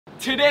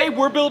Today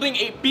we're building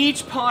a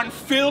beach pond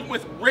filled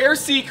with rare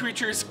sea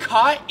creatures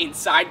caught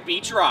inside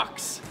beach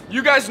rocks.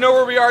 You guys know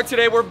where we are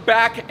today. We're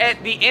back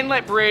at the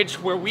inlet bridge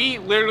where we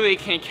literally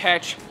can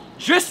catch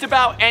just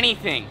about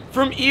anything.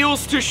 From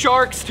eels to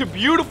sharks to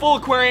beautiful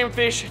aquarium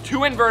fish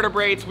to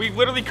invertebrates. We've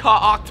literally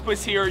caught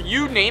octopus here,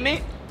 you name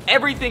it.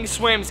 Everything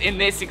swims in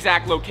this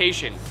exact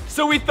location.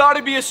 So we thought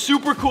it'd be a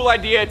super cool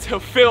idea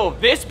to fill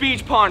this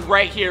beach pond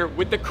right here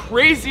with the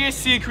craziest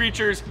sea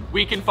creatures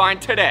we can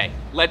find today.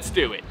 Let's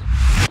do it.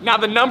 Now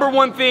the number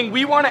one thing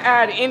we want to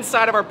add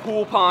inside of our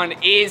pool pond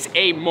is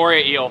a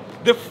moray eel.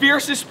 The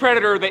fiercest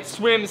predator that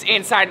swims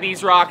inside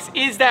these rocks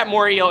is that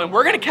moray eel, and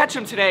we're gonna catch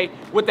him today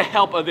with the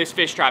help of this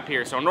fish trap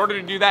here. So in order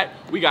to do that,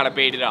 we gotta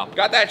bait it up.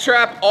 Got that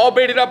trap all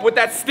baited up with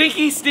that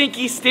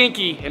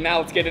stinky, and now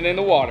let's get it in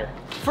the water.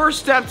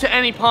 First step to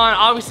any pond,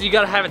 obviously you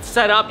gotta have it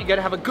set up. You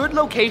gotta have a good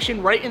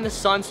location right in the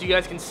sun so you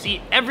guys can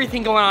see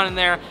everything going on in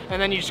there,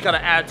 and then you just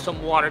gotta add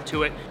some water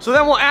to it. So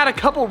then we'll add a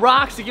couple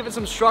rocks to give it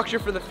some structure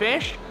for the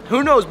fish.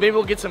 Who knows, maybe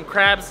we'll get some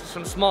crabs,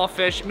 some small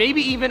fish,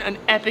 maybe even an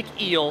epic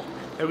eel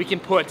that we can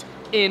put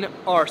in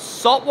our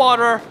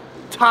saltwater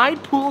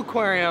tide pool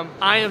aquarium.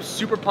 I am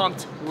super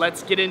pumped.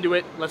 Let's get into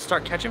it. Let's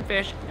start catching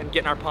fish and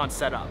getting our pond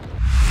set up.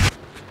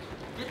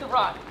 Get the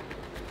rod.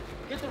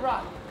 Get the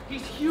rod.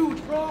 He's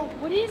huge, bro.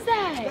 What is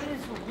that? That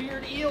is a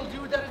weird eel,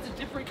 dude. That is a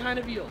different kind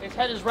of eel. His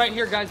head is right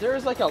here, guys. There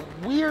is like a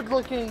weird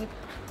looking,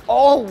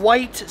 all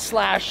white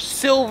slash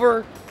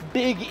silver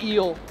big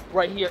eel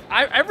right here.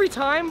 Every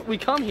time we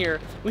come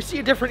here, we see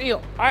a different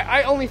eel.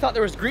 I only thought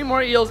there was green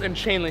moray eels and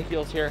chain link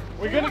eels here.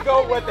 We're gonna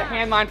go with the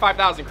Handline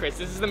 5000, Chris.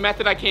 This is the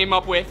method I came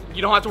up with.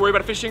 You don't have to worry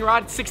about a fishing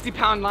rod.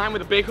 60-pound line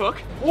with a big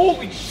hook.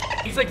 Holy shit,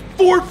 he's like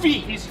 4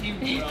 feet. He's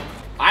huge, bro.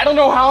 I don't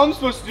know how I'm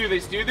supposed to do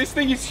this, dude. This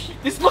thing is,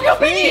 look how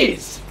big he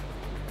is.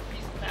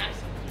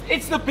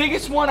 It's the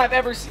biggest one I've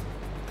ever seen.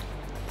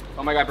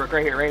 Oh my God, Brooke,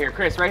 right here,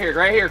 Chris, right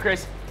here,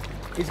 Chris.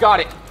 He's got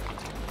it.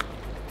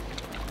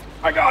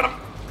 I got him.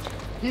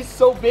 He's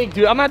so big,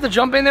 dude. I'm gonna have to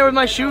jump in there with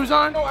my shoes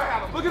on. No, I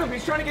have him. Look at him,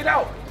 he's trying to get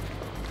out.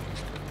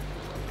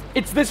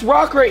 It's this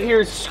rock right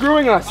here, it's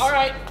screwing us. All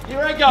right,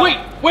 here I go.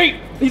 Wait,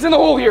 he's in the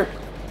hole here.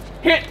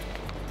 Hit,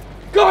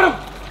 got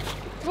him.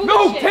 Holy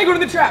No, shit. tangled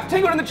in the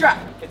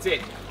trap, That's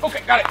it.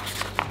 Okay, got it.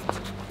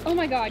 Oh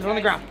my God, Put it on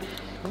the ground.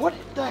 What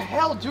the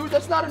hell, dude?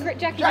 That's not a...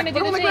 Jack, you're gonna do put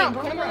it the on the thing. ground,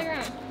 Put put it him on on the the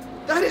ground.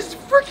 ground. That is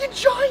freaking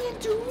giant,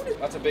 dude.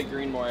 That's a big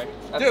green moray.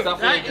 That's Dude,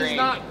 definitely that green. is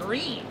not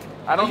green.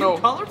 I don't know. Are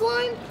you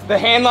colorblind? The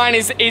Handline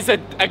is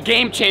a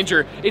game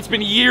changer. It's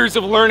been years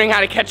of learning how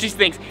to catch these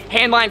things.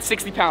 Handline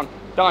 60-pound,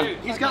 done. Dude,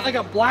 he's got like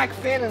a black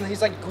fin and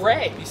he's like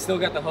gray. He's still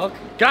got the hook.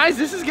 Guys,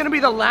 this is gonna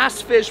be the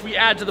last fish we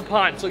add to the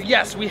pond. So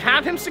yes, we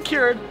have him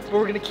secured, but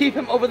we're gonna keep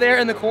him over there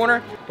in the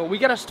corner. But we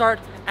gotta start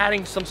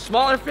adding some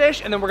smaller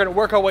fish, and then we're gonna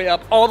work our way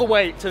up all the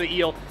way to the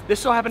eel.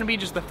 This so happened to be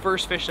just the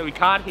first fish that we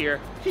caught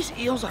here. These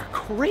eels are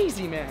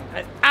crazy, man.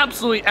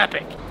 Absolutely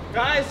epic.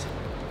 Guys,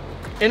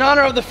 in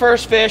honor of the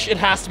first fish, it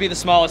has to be the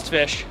smallest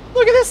fish.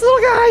 Look at this little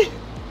guy.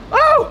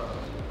 Oh!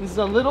 This is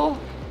a little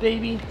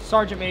baby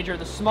Sergeant Major,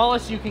 the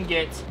smallest you can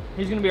get.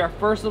 He's gonna be our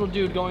first little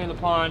dude going in the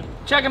pond.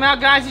 Check him out,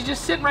 guys. He's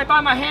just sitting right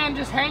by my hand,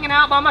 just hanging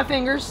out by my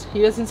fingers.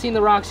 He hasn't seen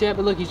the rocks yet,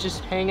 but look, he's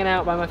just hanging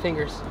out by my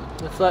fingers.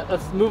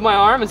 Let's move my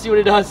arm and see what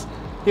he does.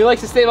 He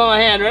likes to stay by my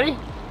hand. Ready?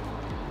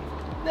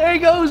 There he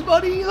goes,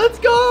 buddy. Let's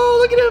go.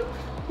 Look at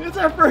him. It's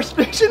our first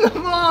fish in the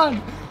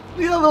pond.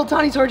 Look at that little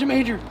tiny Sergeant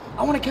Major.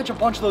 I want to catch a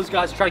bunch of those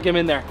guys to try to get him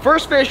in there.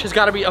 First fish has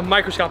got to be a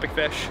microscopic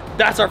fish.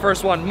 That's our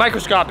first one.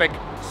 Microscopic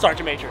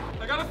Sergeant Major.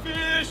 I got a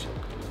fish.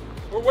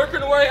 We're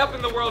working our way up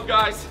in the world,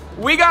 guys.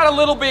 We got a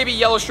little baby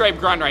yellow striped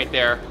grunt right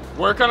there.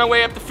 Working our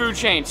way up the food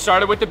chain.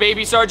 Started with the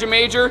baby Sergeant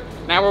Major.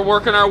 Now we're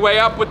working our way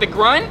up with the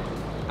grunt.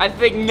 I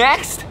think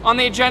next on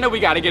the agenda, we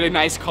got to get a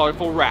nice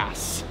colorful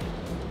wrasse.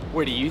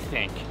 What do you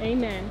think?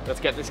 Amen. Let's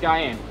get this guy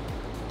in.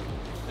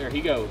 There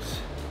he goes.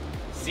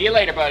 See you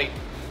later, buddy.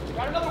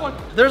 Got another one.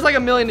 There's like a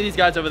million of these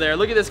guys over there.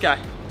 Look at this guy.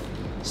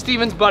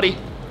 Steven's buddy,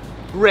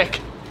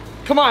 Rick.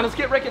 Come on, let's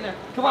get Rick in there.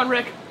 Come on,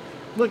 Rick.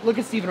 Look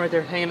at Steven right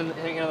there, hanging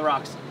on the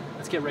rocks.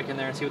 Let's get Rick in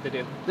there and see what they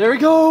do. There he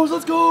goes,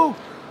 let's go.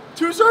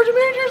 2 Sergeant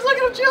Majors, look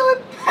at him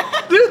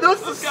chilling. Dude,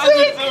 those are guys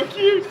sick. are so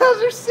cute.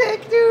 Those are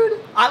sick, dude.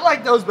 I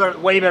like those better,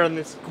 way better than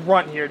this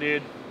grunt here,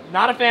 dude.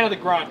 Not a fan of the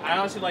grunt. I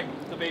honestly like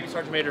the baby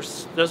Sergeant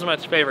Majors. Those are my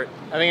favorite.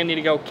 I think I need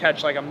to go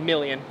catch like a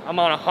million. I'm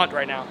on a hunt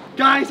right now.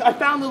 Guys, I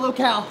found the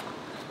locale.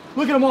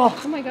 Look at them all.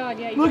 Oh my God,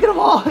 yeah. Look at them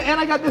all, and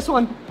I got this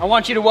one. I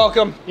want you to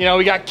welcome, we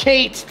got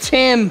Kate,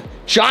 Tim,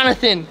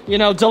 Jonathan,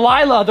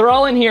 Delilah, they're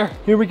all in here.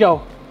 Here we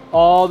go,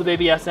 all the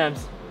baby SMs.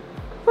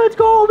 Let's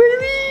go,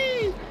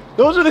 baby.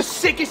 Those are the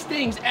sickest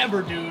things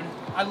ever, dude.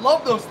 I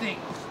love those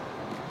things.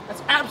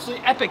 That's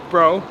absolutely epic,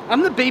 bro.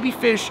 I'm the baby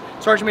fish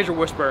Sergeant Major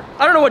Whisperer.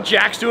 I don't know what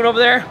Jack's doing over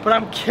there, but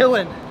I'm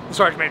killing the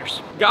Sergeant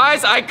Majors.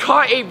 Guys, I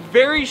caught a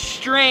very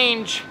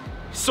strange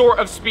sort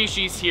of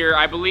species here.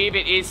 I believe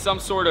it is some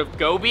sort of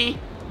goby.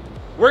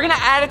 We're gonna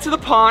add it to the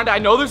pond. I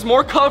know there's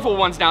more colorful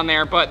ones down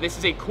there, but this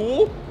is a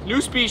cool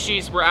new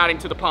species we're adding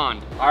to the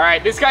pond. All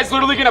right, this guy's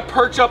literally gonna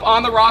perch up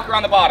on the rock or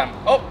on the bottom.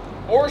 Oh,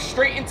 or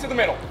straight into the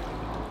middle.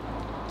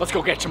 Let's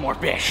go get some more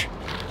fish.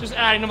 Just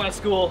adding to my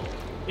school.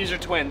 These are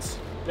twins.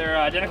 They're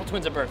identical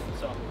twins at birth,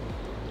 so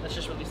let's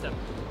just release them.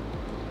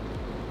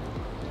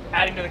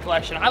 Adding to the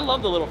collection. I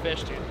love the little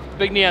fish, dude.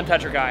 Big neon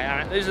tetra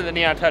guy. These are the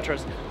neon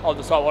tetras of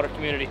the saltwater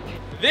community.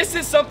 This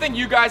is something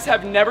you guys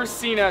have never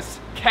seen us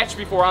catch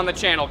before on the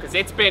channel, because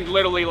it's been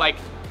literally like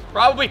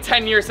probably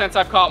 10 years since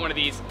I've caught one of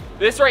these.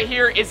 This right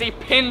here is a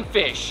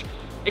pinfish.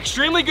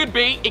 Extremely good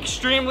bait,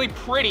 extremely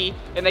pretty,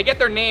 and they get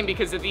their name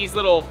because of these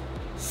little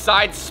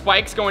side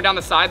spikes going down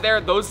the side there.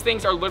 Those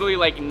things are literally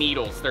like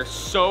needles. They're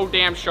so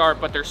damn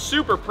sharp, but they're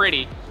super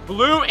pretty.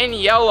 Blue and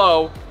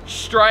yellow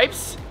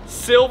stripes,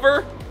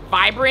 silver,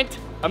 vibrant,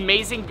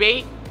 amazing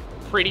bait,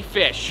 pretty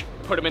fish.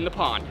 Put them in the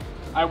pond.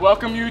 I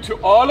welcome you to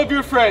all of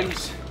your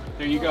friends.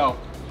 There you go.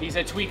 He's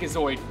a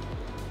tweakazoid.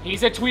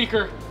 He's a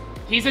tweaker.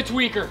 He's a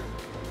tweaker.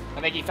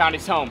 I think he found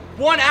his home.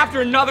 One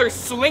after another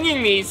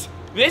slinging these.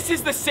 This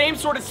is the same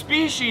sort of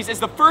species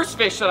as the first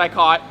fish that I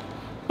caught,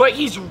 but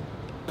he's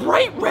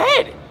bright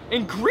red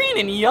and green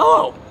and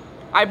yellow.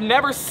 I've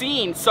never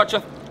seen such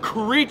a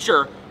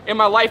creature in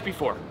my life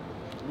before.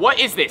 What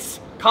is this?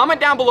 Comment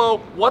down below,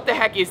 what the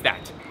heck is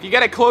that? If you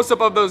get a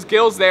close-up of those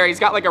gills there, he's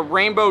got like a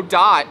rainbow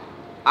dot.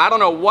 I don't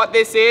know what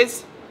this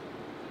is,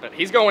 but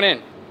he's going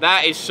in.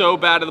 That is so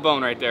bad to the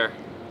bone right there.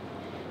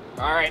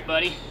 All right,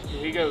 buddy,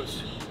 here he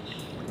goes.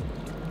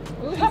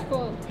 Ooh, he's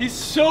cool. He's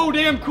so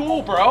damn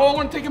cool, bro. I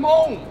want to take him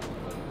home.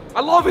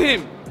 I love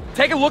him.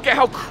 Take a look at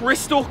how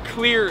crystal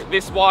clear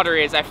this water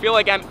is. I feel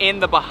like I'm in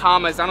the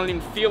Bahamas. I don't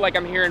even feel like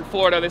I'm here in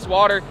Florida. This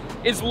water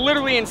is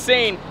literally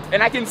insane,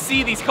 and I can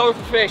see these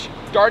colorful fish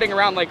darting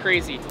around like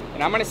crazy.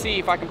 And I'm gonna see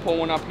if I can pull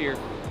one up here,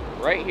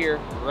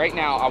 right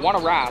now. I want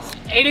to wrasse.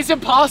 It is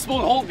impossible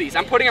to hold these.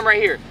 I'm putting them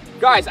right here.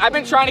 Guys, I've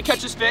been trying to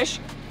catch this fish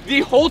the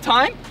whole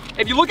time.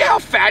 If you look at how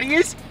fat he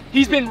is,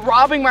 he's been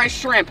robbing my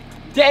shrimp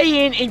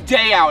day in and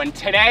day out, and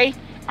today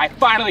I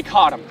finally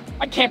caught him.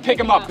 I can't pick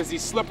him up because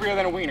he's slipperier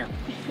than a wiener.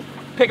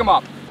 Pick him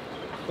up.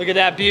 Look at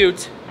that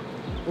beaut.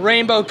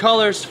 Rainbow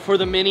colors for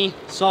the mini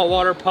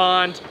saltwater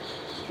pond.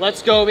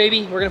 Let's go,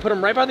 baby. We're gonna put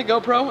him right by the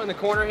GoPro in the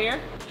corner here.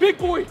 Big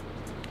boy,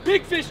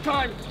 big fish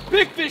time,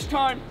 big fish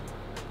time.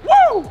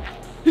 Woo!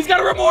 He's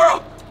got a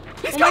remora.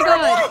 He's got a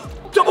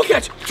remora. Double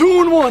catch,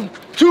 2 in 1.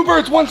 2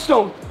 birds, 1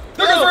 stone.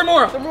 There goes the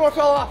remora. The remora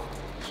fell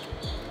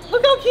off.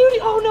 Look how cute he,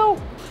 oh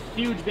no.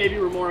 Huge baby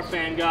remora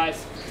fan,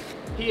 guys.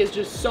 He is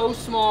just so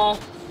small,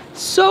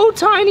 so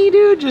tiny,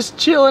 dude, just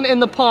chilling in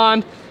the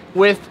pond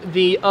with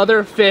the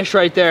other fish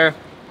right there.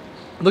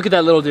 Look at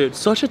that little dude,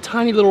 such a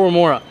tiny little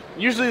remora.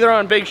 Usually they're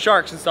on big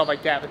sharks and stuff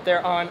like that, but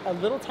they're on a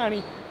little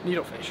tiny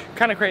needlefish.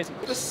 Kind of crazy.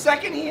 The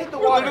second he hit the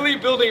We're water. literally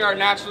building our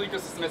natural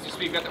ecosystem as we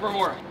speak. Got the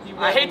remora.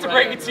 I hate to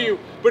break it to you,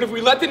 but if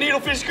we let the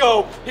needlefish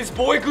go, his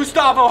boy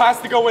Gustavo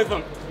has to go with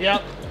him.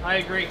 Yep, I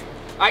agree.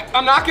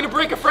 I'm not gonna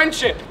break a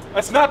friendship.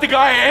 That's not the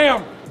guy I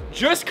am.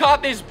 Just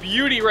caught this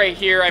beauty right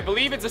here. I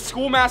believe it's a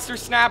schoolmaster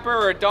snapper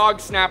or a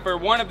dog snapper,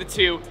 one of the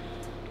two.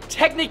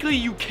 Technically,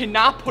 you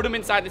cannot put him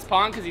inside this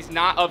pond because he's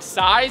not of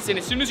size, and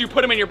as soon as you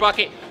put him in your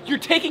bucket, you're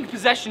taking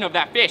possession of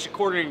that fish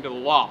according to the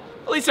law.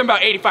 At least I'm about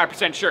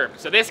 85% sure.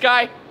 So this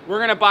guy, we're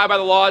gonna abide by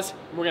the laws,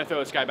 and we're gonna throw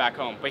this guy back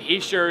home, but he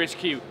sure is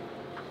cute.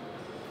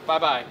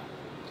 Bye-bye.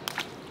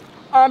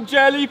 I'm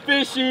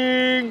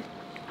jellyfishing.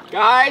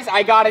 Guys,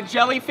 I got a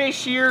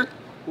jellyfish here.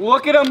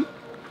 Look at him.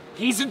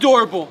 He's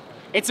adorable.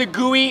 It's a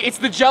gooey, it's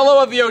the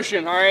jello of the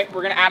ocean, all right?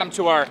 We're gonna add him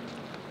to our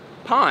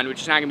pond,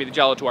 which is not gonna be the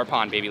jello to our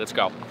pond, baby. Let's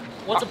go.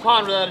 What's a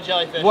pond without a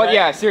jellyfish? What? Right?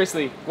 Yeah,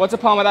 seriously. What's a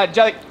pond without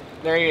jelly?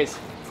 There he is.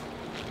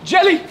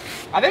 Jelly!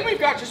 I think we've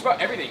got just about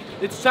everything.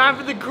 It's time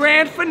for the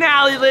grand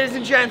finale, ladies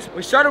and gents.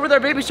 We started with our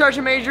baby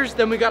sergeant majors,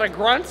 then we got a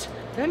grunt,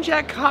 then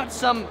Jack caught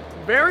some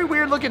very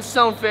weird looking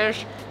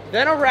stonefish,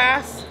 then a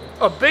wrasse,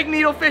 a big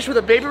needlefish with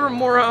a baby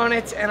remora on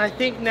it, and I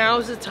think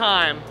now's the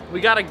time. We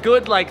got a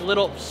good like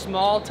little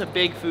small to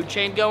big food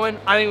chain going.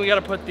 I think we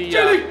gotta put the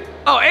Jelly!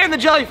 Oh, and the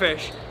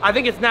jellyfish. I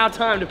think it's now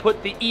time to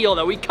put the eel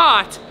that we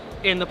caught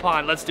in the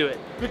pond. Let's do it.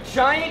 The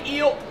giant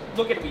eel,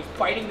 look at him, he's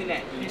biting the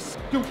net.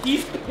 Dude,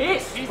 he's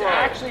pissed, He's bro.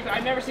 actually,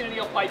 I've never seen an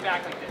eel fight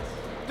back like this.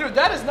 Dude,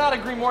 that is not a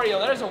green morty eel.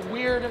 That is a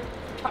weird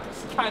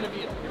kind of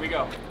eel. Here we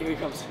go. Here he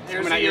comes. He's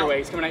There's coming the out your eel. way.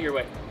 He's coming out your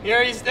way.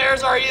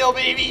 There's our eel,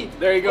 baby.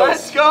 There he goes.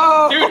 Let's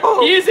go. Dude,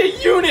 he is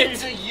a unit.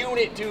 He's a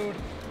unit, dude.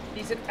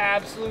 He's an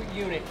absolute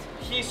unit.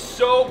 He's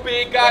so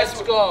big, guys.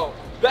 Let's go.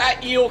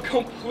 That eel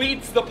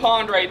completes the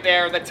pond right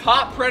there. The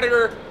top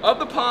predator of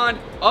the pond,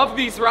 of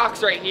these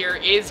rocks right here,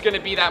 is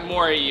gonna be that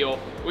moray eel.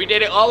 We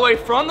did it all the way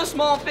from the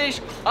small fish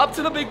up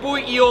to the big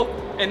boy eel,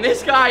 and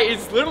this guy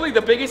is literally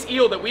the biggest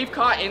eel that we've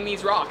caught in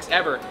these rocks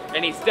ever,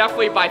 and he's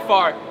definitely by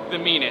far the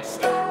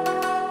meanest.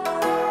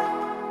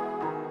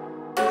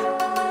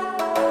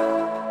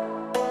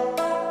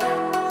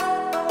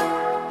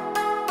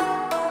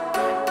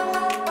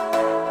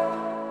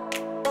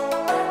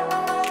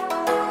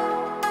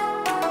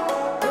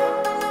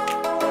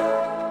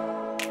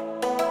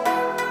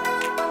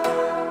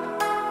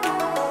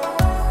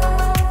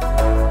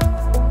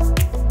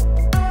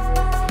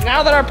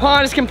 Now that our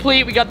pond is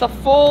complete, we got the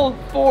full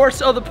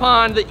force of the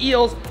pond. The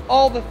eels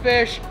all the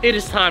fish. It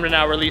is time to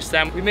now release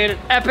them. We made an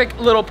epic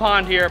little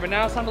pond here, but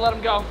now it's time to let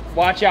him go.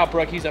 Watch out,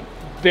 Brooke. He's a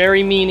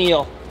very mean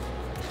eel.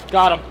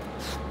 Got him.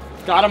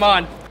 Got him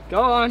on.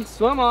 Go on,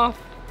 swim off.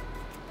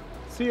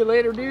 See you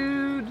later,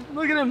 dude.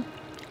 Look at him.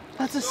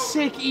 That's a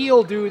sick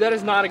eel, dude. That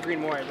is not a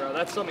green moray, bro.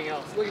 That's something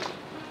else. Look at him.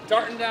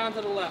 Darting down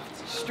to the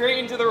left. Straight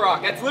into the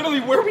rock. That's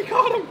literally where we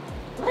caught him.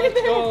 Right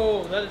there.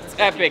 Oh, that is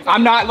Epic.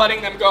 I'm not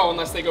letting them go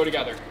unless they go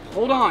together.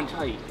 Hold on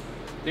tight.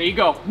 There you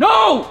go.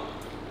 No!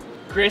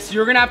 Chris,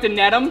 you're gonna have to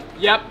net them.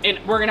 Yep, and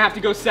we're gonna have to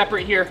go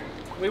separate here.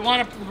 We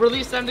want to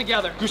release them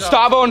together.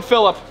 Gustavo and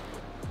Philip.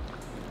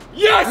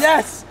 Yes!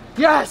 Yes!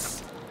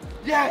 Yes!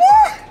 Yes!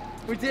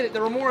 We did it.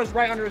 The remora's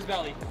right under his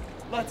belly.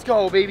 Let's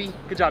go, baby.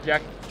 Good job,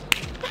 Jack.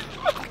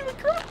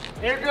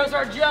 There goes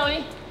our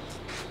jelly.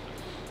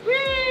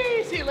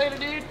 Whee! See you later,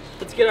 dude.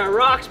 Let's get our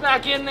rocks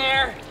back in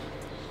there.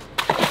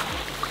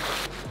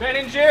 Ben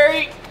and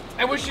Jerry,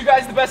 I wish you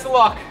guys the best of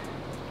luck.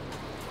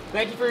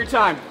 Thank you for your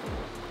time.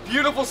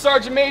 Beautiful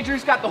Sergeant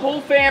Major's got the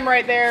whole fam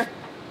right there.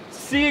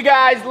 See you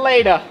guys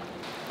later.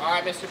 All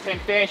right, Mr.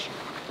 Pinfish.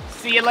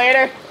 See you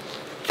later.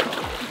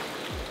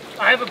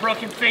 I have a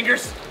broken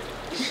fingers.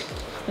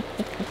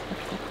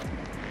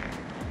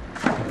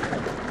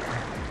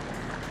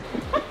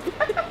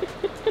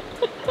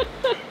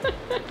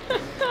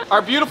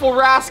 Our beautiful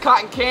wrasse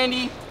cotton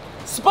candy.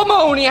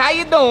 Spumoni, how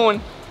you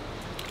doing?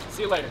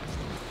 See you later.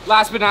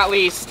 Last but not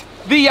least,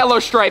 the yellow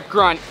stripe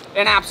grunt,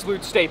 an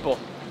absolute staple.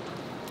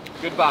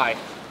 Goodbye.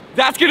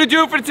 That's gonna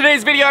do it for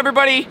today's video,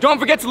 everybody. Don't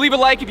forget to leave a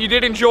like if you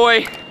did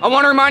enjoy. I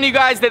wanna remind you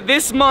guys that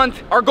this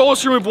month, our goal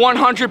is to remove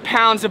 100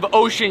 pounds of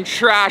ocean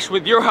trash.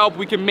 With your help,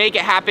 we can make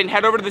it happen.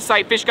 Head over to the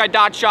site,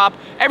 fishguide.shop.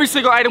 Every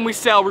single item we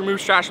sell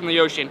removes trash from the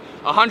ocean.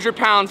 100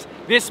 pounds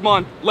this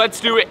month. Let's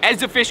do it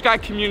as a Fish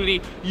Guide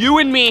community. You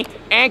and me,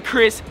 and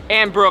Chris,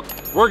 and Brooke,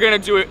 we're gonna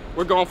do it.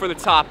 We're going for the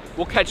top.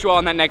 We'll catch you all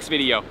in that next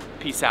video.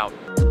 Peace out.